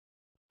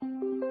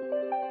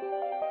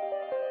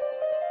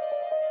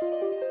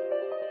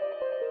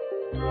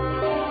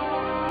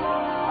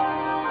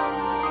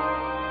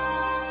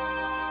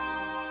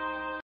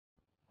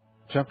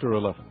Chapter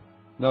 11.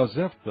 Now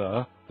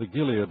Jephthah the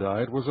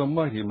Gileadite was a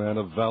mighty man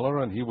of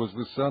valor, and he was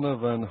the son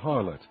of an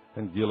harlot,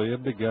 and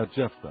Gilead begat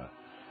Jephthah.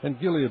 And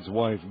Gilead's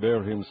wife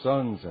bare him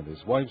sons, and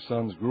his wife's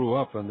sons grew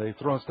up, and they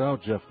thrust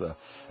out Jephthah,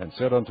 and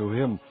said unto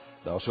him,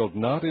 Thou shalt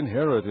not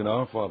inherit in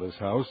our father's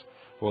house,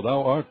 for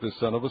thou art the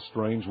son of a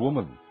strange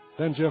woman.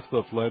 Then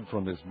Jephthah fled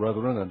from his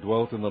brethren, and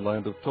dwelt in the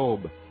land of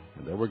Tob.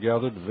 And there were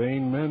gathered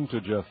vain men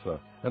to Jephthah,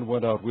 and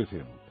went out with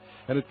him.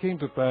 And it came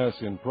to pass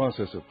in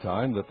process of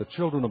time that the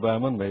children of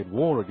Ammon made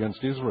war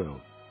against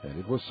Israel. And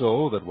it was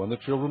so that when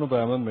the children of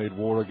Ammon made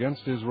war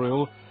against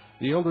Israel,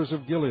 the elders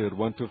of Gilead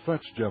went to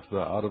fetch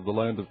Jephthah out of the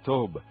land of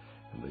Tob.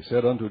 And they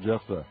said unto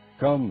Jephthah,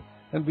 Come,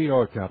 and be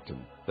our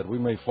captain, that we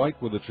may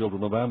fight with the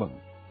children of Ammon.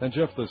 And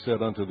Jephthah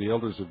said unto the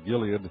elders of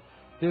Gilead,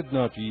 Did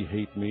not ye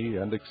hate me,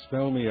 and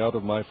expel me out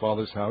of my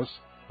father's house?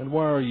 And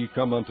why are ye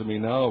come unto me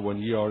now, when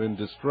ye are in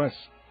distress?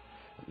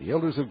 And the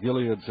elders of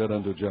Gilead said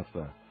unto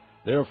Jephthah,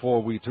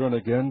 Therefore we turn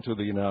again to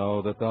thee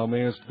now, that thou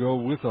mayest go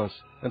with us,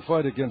 and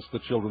fight against the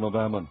children of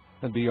Ammon,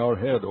 and be our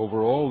head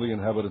over all the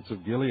inhabitants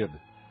of Gilead.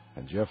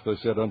 And Jephthah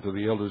said unto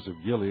the elders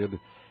of Gilead,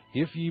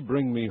 If ye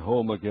bring me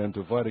home again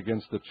to fight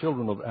against the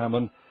children of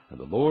Ammon, and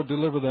the Lord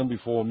deliver them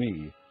before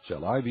me,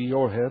 shall I be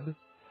your head?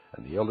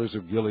 And the elders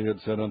of Gilead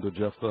said unto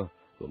Jephthah,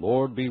 The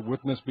Lord be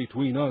witness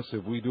between us,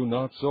 if we do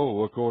not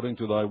so according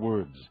to thy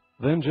words.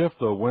 Then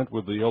Jephthah went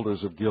with the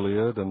elders of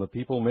Gilead, and the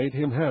people made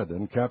him head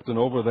and captain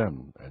over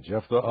them. And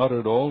Jephthah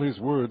uttered all his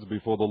words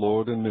before the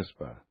Lord in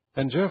Mizpah.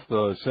 And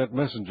Jephthah sent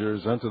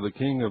messengers unto the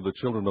king of the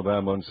children of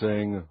Ammon,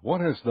 saying,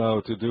 What hast thou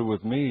to do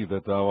with me,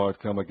 that thou art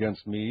come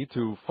against me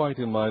to fight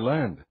in my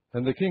land?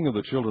 And the king of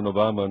the children of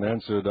Ammon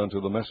answered unto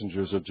the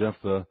messengers of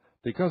Jephthah,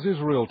 Because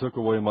Israel took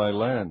away my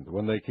land,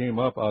 when they came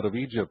up out of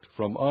Egypt,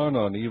 from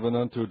Arnon even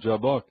unto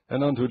Jabbok,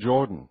 and unto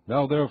Jordan.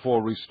 Now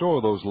therefore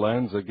restore those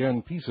lands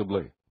again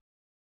peaceably.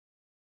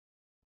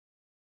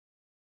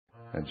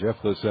 And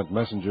Jephthah sent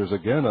messengers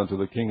again unto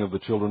the king of the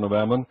children of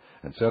Ammon,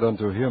 and said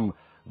unto him,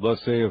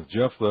 Thus saith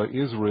Jephthah,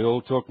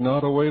 Israel took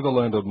not away the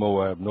land of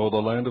Moab, nor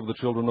the land of the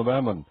children of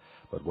Ammon.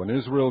 But when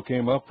Israel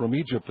came up from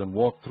Egypt, and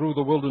walked through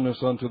the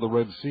wilderness unto the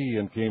Red Sea,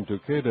 and came to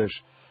Kadesh,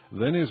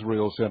 then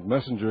Israel sent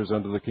messengers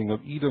unto the king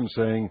of Edom,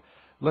 saying,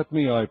 Let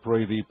me, I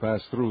pray thee,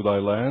 pass through thy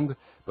land.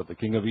 But the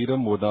king of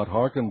Edom would not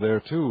hearken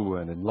thereto,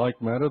 and in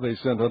like manner they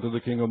sent unto the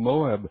king of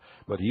Moab,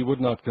 but he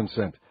would not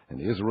consent, and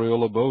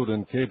Israel abode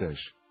in Kadesh.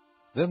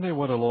 Then they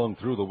went along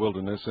through the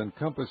wilderness, and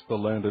compassed the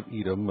land of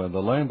Edom, and the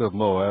land of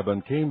Moab,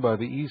 and came by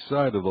the east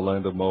side of the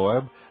land of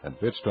Moab, and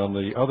pitched on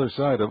the other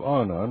side of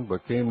Arnon,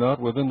 but came not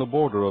within the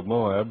border of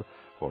Moab,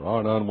 for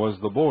Arnon was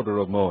the border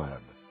of Moab.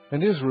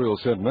 And Israel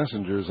sent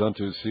messengers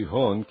unto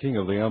Sihon, king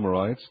of the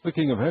Amorites, the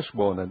king of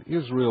Heshbon, and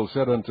Israel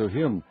said unto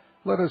him,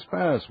 Let us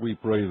pass, we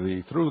pray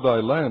thee, through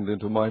thy land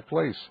into my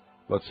place.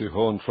 But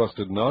Sihon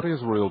trusted not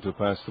Israel to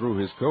pass through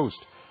his coast.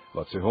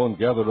 But Sihon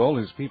gathered all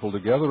his people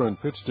together, and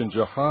pitched in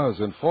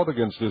Jahaz, and fought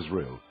against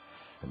Israel.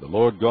 And the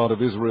Lord God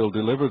of Israel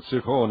delivered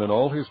Sihon and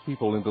all his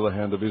people into the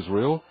hand of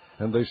Israel,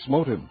 and they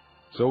smote him.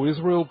 So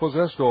Israel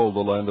possessed all the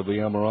land of the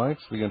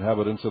Amorites, the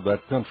inhabitants of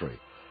that country.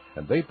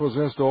 And they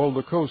possessed all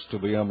the coast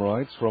of the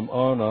Amorites, from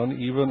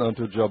Arnon even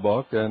unto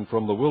Jabbok, and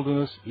from the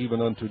wilderness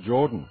even unto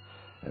Jordan.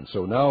 And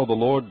so now the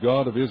Lord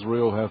God of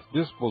Israel hath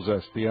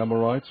dispossessed the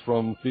Amorites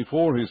from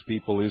before his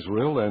people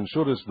Israel, and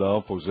shouldest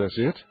thou possess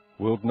it?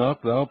 Wilt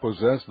not thou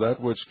possess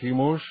that which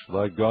Chemosh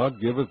thy God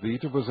giveth thee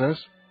to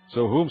possess?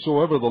 So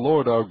whomsoever the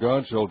Lord our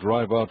God shall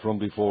drive out from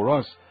before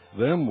us,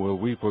 them will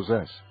we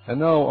possess.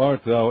 And now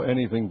art thou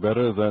anything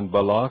better than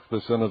Balak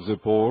the son of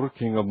Zippor,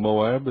 king of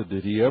Moab?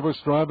 Did he ever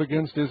strive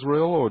against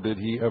Israel, or did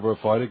he ever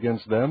fight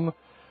against them?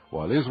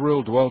 While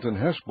Israel dwelt in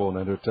Heshbon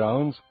and her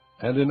towns,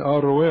 and in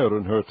Aroer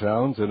and her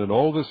towns, and in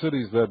all the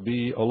cities that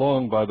be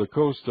along by the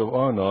coast of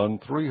Arnon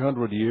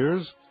 300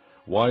 years?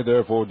 Why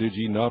therefore did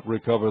ye not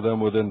recover them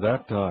within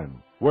that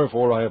time?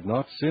 Wherefore I have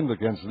not sinned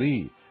against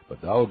thee,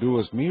 but thou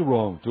doest me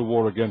wrong to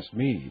war against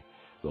me.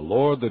 The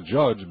Lord the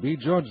judge be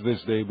judge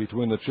this day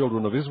between the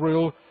children of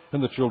Israel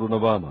and the children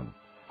of Ammon.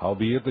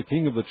 Howbeit the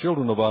king of the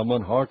children of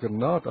Ammon hearkened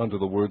not unto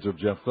the words of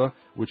Jephthah,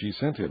 which he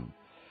sent him.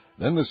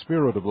 Then the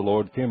Spirit of the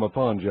Lord came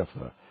upon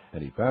Jephthah,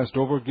 and he passed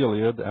over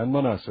Gilead and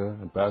Manasseh,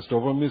 and passed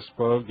over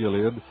Mizpah of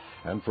Gilead,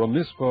 and from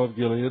Mizpah of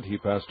Gilead he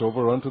passed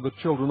over unto the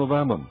children of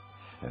Ammon.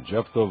 And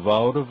Jephthah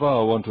vowed a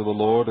vow unto the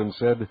Lord, and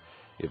said,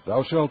 If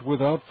thou shalt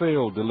without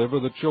fail deliver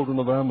the children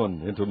of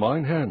Ammon into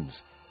mine hands,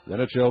 then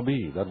it shall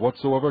be, that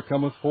whatsoever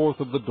cometh forth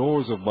of the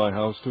doors of my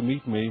house to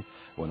meet me,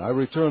 when I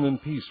return in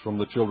peace from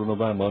the children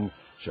of Ammon,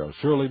 shall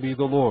surely be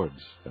the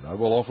Lord's, and I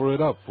will offer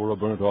it up for a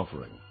burnt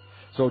offering.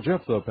 So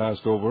Jephthah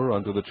passed over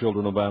unto the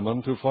children of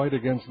Ammon to fight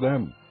against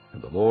them,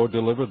 and the Lord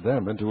delivered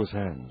them into his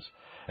hands.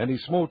 And he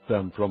smote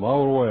them from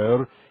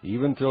Aroer,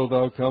 even till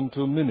thou come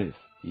to Minnith,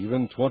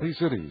 even 20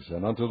 cities,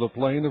 and unto the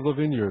plain of the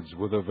vineyards,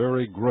 with a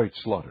very great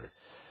slaughter.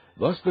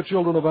 Thus the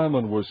children of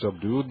Ammon were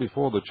subdued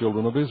before the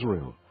children of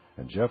Israel.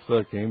 And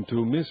Jephthah came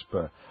to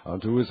Mizpah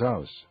unto his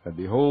house, and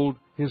behold,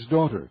 his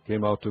daughter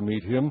came out to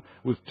meet him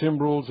with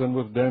timbrels and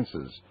with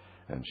dances,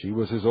 and she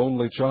was his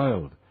only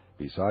child,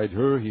 Beside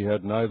her he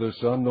had neither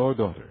son nor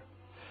daughter.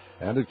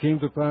 And it came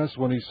to pass,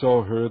 when he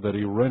saw her, that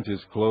he rent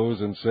his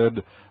clothes, and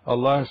said,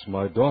 Alas,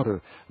 my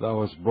daughter,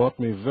 thou hast brought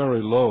me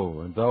very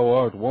low, and thou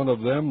art one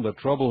of them that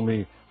trouble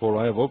me,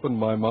 for I have opened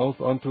my mouth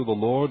unto the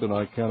Lord, and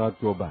I cannot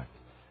go back.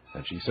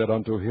 And she said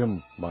unto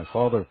him, My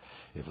father,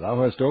 if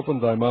thou hast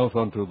opened thy mouth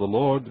unto the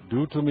Lord,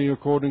 do to me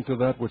according to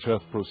that which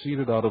hath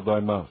proceeded out of thy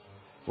mouth.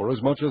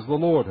 Forasmuch as the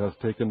Lord hath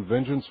taken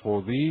vengeance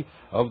for thee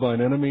of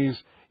thine enemies,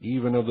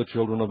 even of the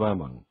children of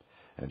Ammon.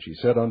 And she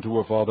said unto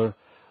her father,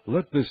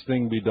 Let this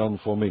thing be done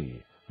for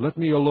me. Let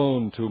me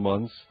alone 2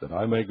 months, that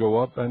I may go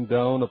up and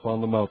down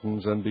upon the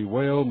mountains, and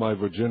bewail my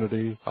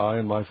virginity, I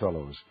and my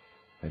fellows.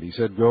 And he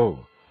said,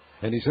 Go.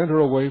 And he sent her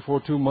away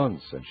for 2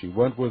 months, and she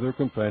went with her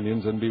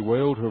companions, and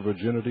bewailed her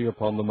virginity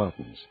upon the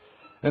mountains.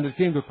 And it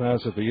came to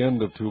pass at the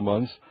end of 2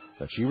 months,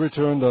 that she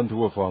returned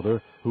unto her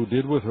father, who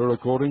did with her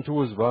according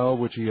to his vow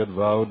which he had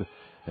vowed,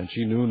 and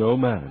she knew no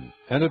man.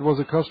 And it was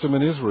a custom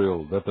in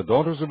Israel, that the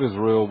daughters of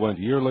Israel went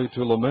yearly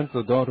to lament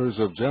the daughters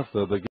of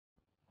Jephthah the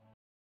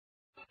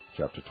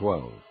Chapter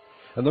 12.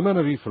 And the men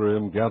of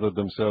Ephraim gathered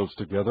themselves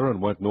together, and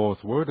went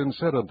northward, and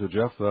said unto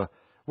Jephthah,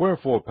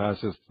 Wherefore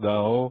passest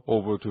thou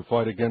over to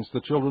fight against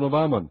the children of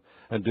Ammon,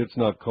 and didst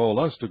not call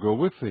us to go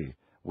with thee?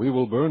 We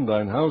will burn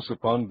thine house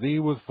upon thee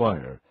with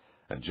fire.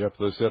 And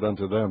Jephthah said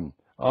unto them,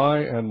 I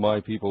and my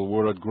people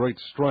were at great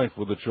strife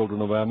with the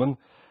children of Ammon,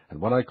 and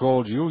when I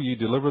called you, ye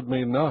delivered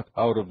me not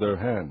out of their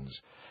hands.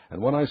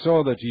 And when I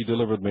saw that ye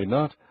delivered me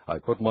not, I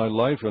put my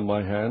life in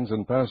my hands,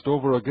 and passed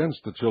over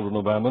against the children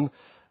of Ammon,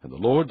 and the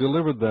Lord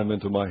delivered them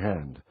into my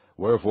hand.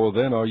 Wherefore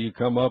then are ye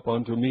come up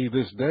unto me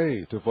this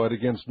day, to fight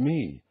against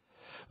me?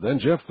 Then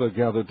Jephthah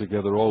gathered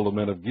together all the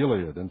men of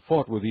Gilead, and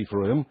fought with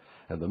Ephraim.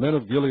 And the men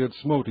of Gilead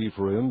smote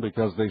Ephraim,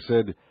 because they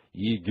said,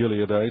 Ye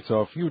Gileadites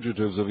are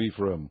fugitives of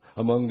Ephraim,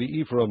 among the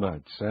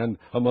Ephraimites, and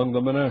among the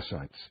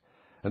Manassites.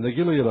 And the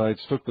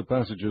Gileadites took the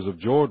passages of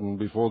Jordan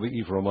before the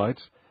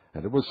Ephraimites.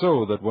 And it was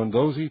so, that when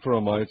those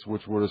Ephraimites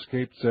which were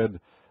escaped said,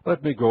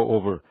 Let me go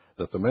over,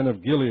 that the men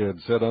of Gilead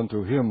said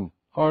unto him,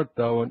 Art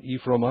thou an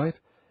Ephraimite?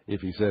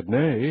 If he said,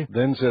 Nay,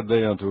 then said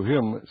they unto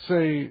him,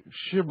 Say,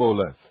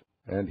 Shibboleth.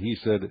 And he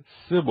said,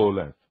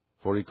 Sibboleth,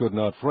 for he could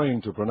not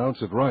frame to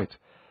pronounce it right.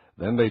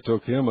 Then they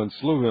took him, and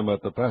slew him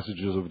at the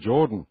passages of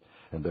Jordan.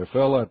 And there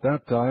fell at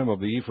that time of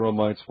the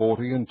Ephraimites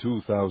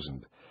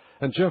 42,000.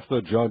 And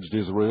Jephthah judged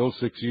Israel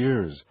 6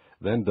 years.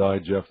 Then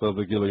died Jephthah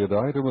the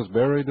Gileadite, and was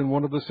buried in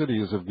one of the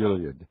cities of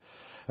Gilead.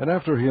 And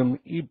after him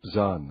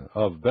Ibzan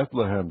of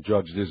Bethlehem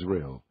judged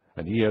Israel.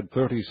 And he had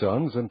 30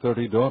 sons and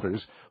 30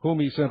 daughters, whom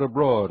he sent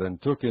abroad,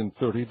 and took in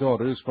 30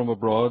 daughters from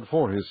abroad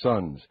for his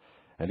sons.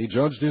 And he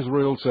judged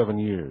Israel 7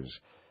 years.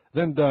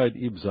 Then died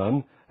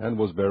Ibzan, and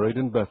was buried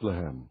in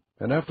Bethlehem.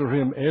 And after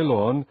him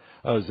Elon,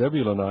 a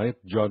Zebulunite,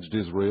 judged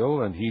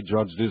Israel, and he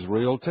judged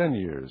Israel 10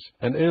 years.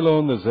 And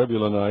Elon the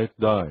Zebulunite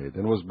died,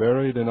 and was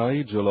buried in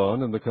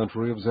Aijalon in the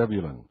country of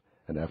Zebulun.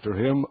 And after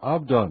him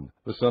Abdon,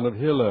 the son of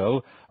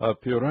Hillel, a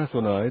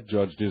Pirathonite,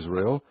 judged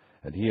Israel.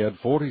 And he had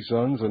 40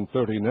 sons and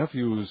 30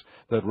 nephews,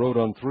 that rode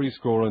on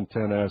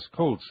 70 ass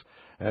colts.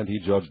 And he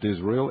judged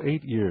Israel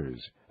 8 years.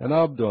 And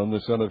Abdon,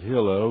 the son of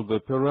Hillel, the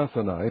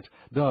Pirathonite,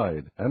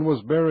 died, and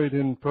was buried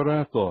in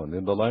Pirathon,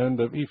 in the land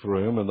of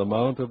Ephraim, in the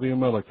mount of the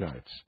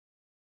Amalekites.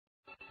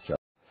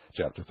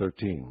 Chapter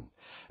 13.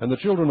 And the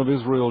children of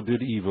Israel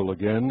did evil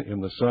again in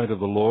the sight of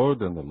the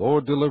Lord, and the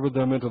Lord delivered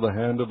them into the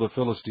hand of the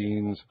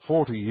Philistines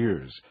 40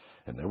 years.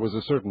 And there was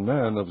a certain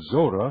man of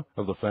Zorah,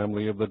 of the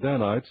family of the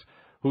Danites,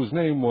 whose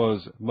name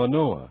was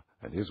Manoah,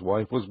 and his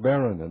wife was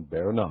barren, and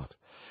bare not.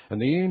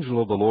 And the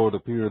angel of the Lord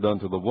appeared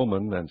unto the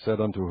woman, and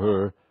said unto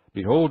her,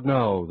 Behold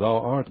now, thou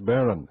art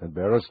barren, and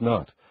bearest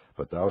not,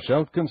 but thou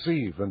shalt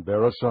conceive, and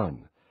bear a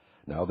son.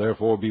 Now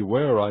therefore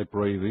beware, I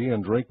pray thee,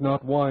 and drink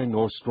not wine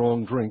nor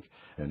strong drink,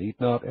 and eat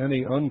not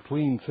any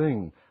unclean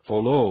thing,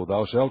 for lo,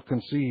 thou shalt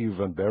conceive,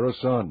 and bear a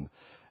son.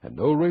 And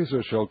no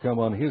razor shall come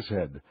on his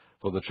head,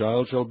 for the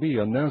child shall be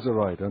a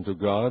Nazarite unto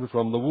God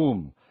from the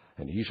womb,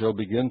 and he shall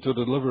begin to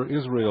deliver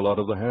Israel out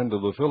of the hand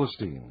of the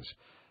Philistines.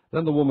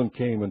 Then the woman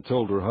came and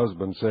told her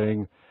husband,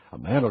 saying, A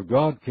man of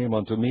God came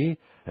unto me,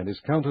 and his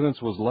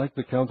countenance was like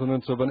the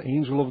countenance of an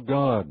angel of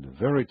God,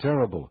 very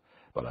terrible.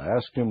 But I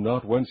asked him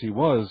not whence he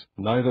was,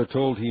 neither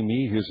told he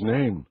me his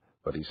name.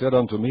 But he said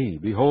unto me,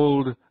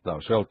 Behold, thou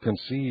shalt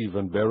conceive,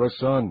 and bear a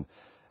son.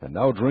 And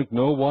now drink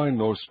no wine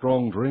nor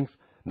strong drink,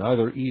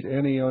 neither eat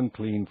any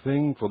unclean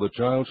thing, for the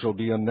child shall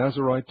be a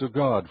Nazarite to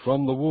God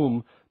from the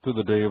womb to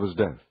the day of his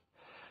death.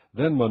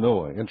 Then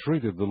Manoah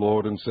entreated the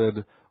Lord, and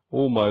said,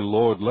 O my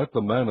Lord, let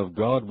the man of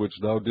God which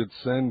thou didst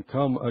send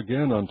come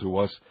again unto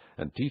us,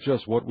 and teach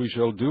us what we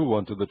shall do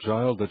unto the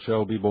child that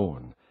shall be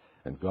born.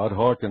 And God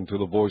hearkened to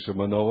the voice of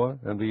Manoah,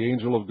 and the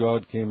angel of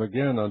God came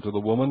again unto the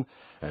woman,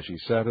 as she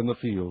sat in the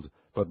field.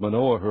 But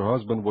Manoah her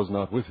husband was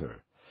not with her.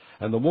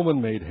 And the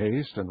woman made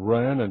haste, and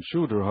ran, and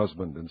shewed her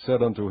husband, and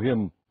said unto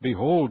him,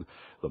 Behold,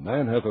 the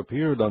man hath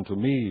appeared unto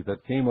me,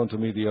 that came unto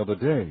me the other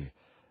day.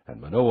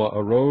 And Manoah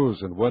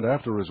arose, and went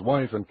after his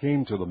wife, and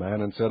came to the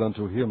man, and said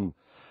unto him,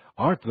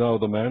 Art thou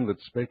the man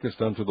that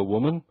spakest unto the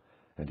woman?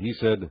 And he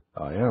said,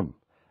 I am.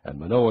 And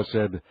Manoah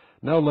said,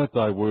 Now let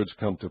thy words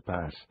come to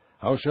pass.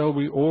 How shall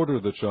we order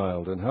the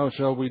child, and how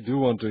shall we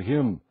do unto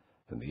him?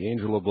 And the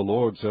angel of the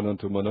Lord said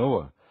unto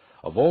Manoah,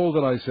 Of all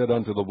that I said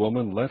unto the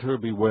woman, let her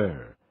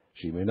beware.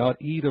 She may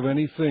not eat of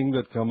any thing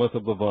that cometh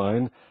of the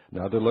vine,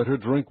 neither let her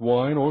drink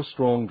wine or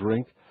strong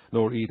drink,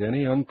 nor eat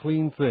any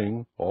unclean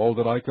thing. All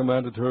that I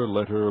commanded her,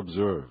 let her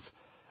observe.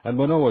 And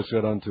Manoah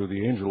said unto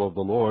the angel of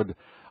the Lord,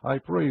 I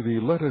pray thee,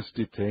 let us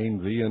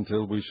detain thee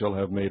until we shall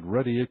have made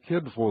ready a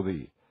kid for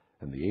thee.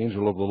 And the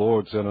angel of the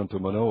Lord said unto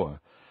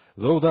Manoah,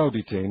 Though thou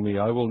detain me,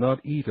 I will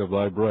not eat of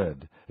thy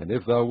bread. And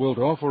if thou wilt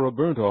offer a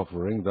burnt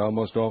offering, thou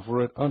must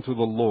offer it unto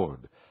the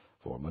Lord.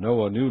 For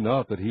Manoah knew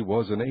not that he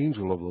was an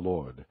angel of the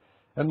Lord.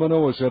 And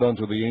Manoah said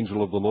unto the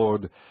angel of the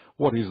Lord,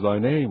 What is thy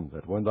name,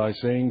 that when thy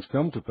sayings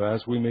come to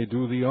pass we may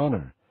do thee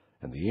honor?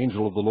 And the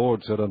angel of the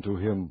Lord said unto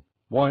him,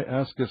 Why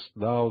askest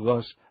thou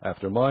thus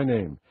after my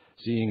name,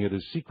 seeing it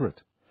is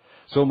secret?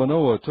 So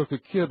Manoah took a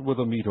kid with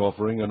a meat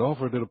offering, and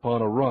offered it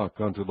upon a rock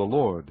unto the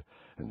Lord.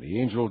 And the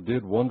angel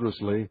did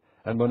wondrously,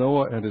 and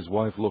Manoah and his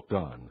wife looked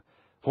on.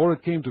 For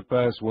it came to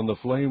pass, when the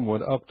flame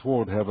went up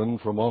toward heaven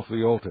from off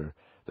the altar,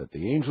 that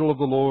the angel of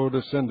the Lord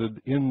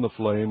ascended in the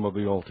flame of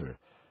the altar.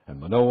 And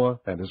Manoah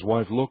and his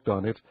wife looked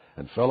on it,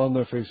 and fell on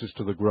their faces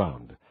to the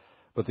ground.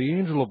 But the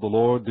angel of the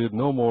Lord did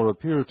no more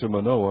appear to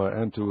Manoah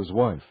and to his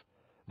wife.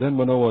 Then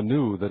Manoah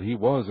knew that he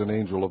was an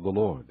angel of the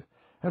Lord.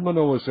 And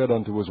Manoah said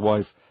unto his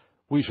wife,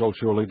 We shall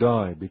surely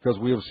die, because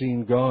we have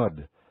seen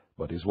God.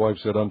 But his wife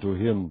said unto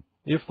him,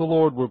 If the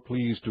Lord were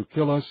pleased to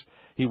kill us,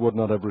 he would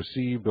not have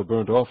received a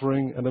burnt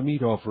offering and a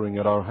meat offering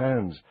at our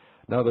hands,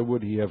 neither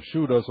would he have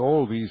shewed us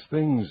all these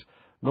things,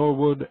 nor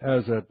would,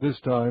 as at this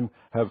time,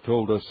 have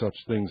told us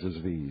such things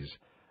as these.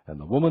 And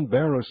the woman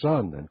bare a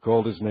son, and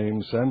called his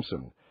name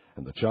Samson.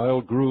 And the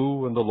child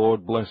grew, and the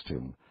Lord blessed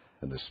him.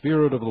 And the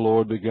Spirit of the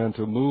Lord began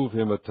to move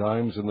him at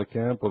times in the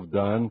camp of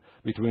Dan,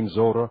 between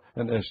Zorah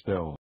and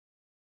Eshtaol.